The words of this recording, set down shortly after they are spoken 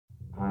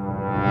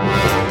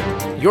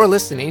You're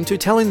listening to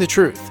Telling the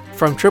Truth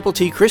from Triple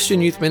T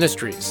Christian Youth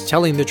Ministries,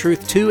 telling the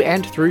truth to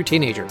and through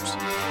teenagers.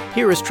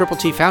 Here is Triple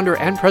T founder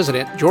and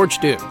president, George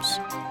Dooms.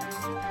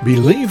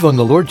 Believe on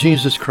the Lord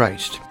Jesus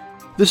Christ.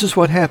 This is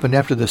what happened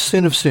after the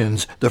sin of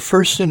sins, the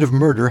first sin of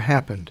murder,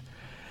 happened.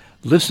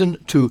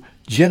 Listen to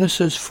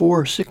Genesis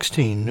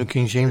 4:16, New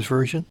King James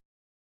Version.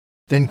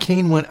 Then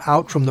Cain went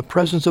out from the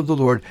presence of the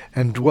Lord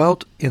and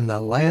dwelt in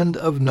the land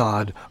of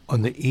Nod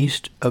on the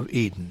east of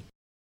Eden.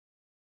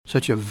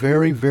 Such a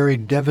very, very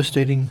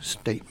devastating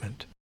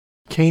statement.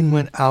 Cain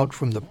went out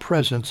from the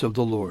presence of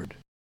the Lord.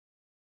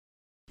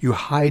 You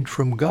hide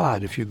from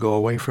God if you go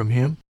away from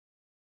Him.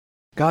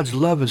 God's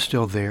love is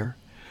still there,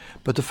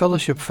 but the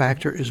fellowship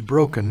factor is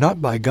broken,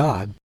 not by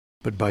God,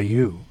 but by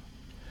you.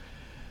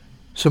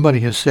 Somebody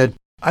has said,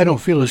 I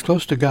don't feel as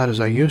close to God as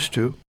I used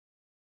to.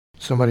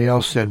 Somebody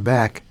else said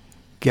back,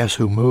 guess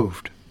who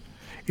moved?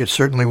 It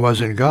certainly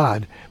wasn't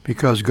God,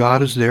 because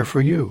God is there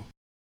for you.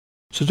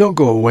 So don't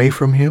go away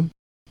from Him,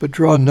 but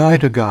draw nigh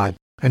to God,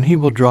 and He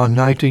will draw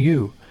nigh to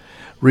you.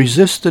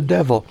 Resist the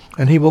devil,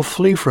 and he will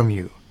flee from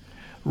you.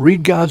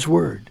 Read God's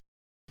Word.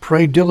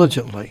 Pray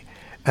diligently,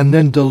 and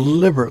then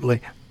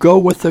deliberately go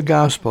with the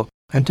gospel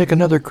and take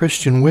another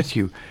Christian with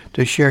you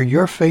to share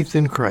your faith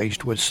in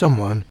Christ with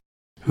someone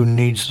who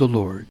needs the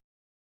Lord.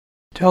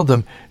 Tell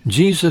them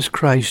Jesus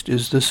Christ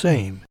is the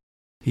same,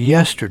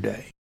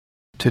 yesterday,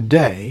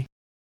 today,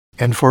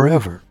 and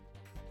forever.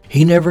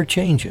 He never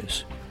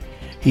changes.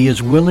 He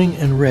is willing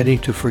and ready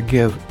to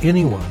forgive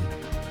anyone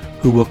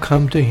who will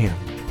come to Him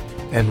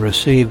and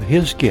receive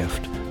His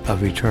gift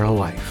of eternal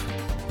life.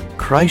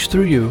 Christ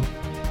through you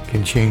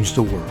can change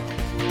the world.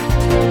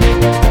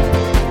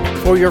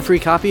 For your free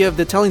copy of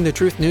the Telling the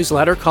Truth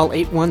newsletter, call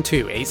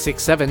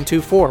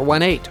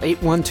 812-867-2418,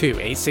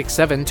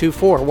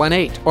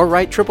 812-867-2418, or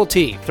write Triple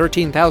T,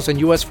 13,000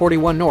 U.S.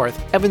 41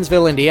 North,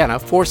 Evansville, Indiana,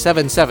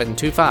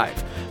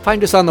 47725.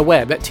 Find us on the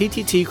web at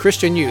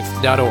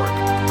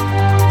tttchristianyouth.org.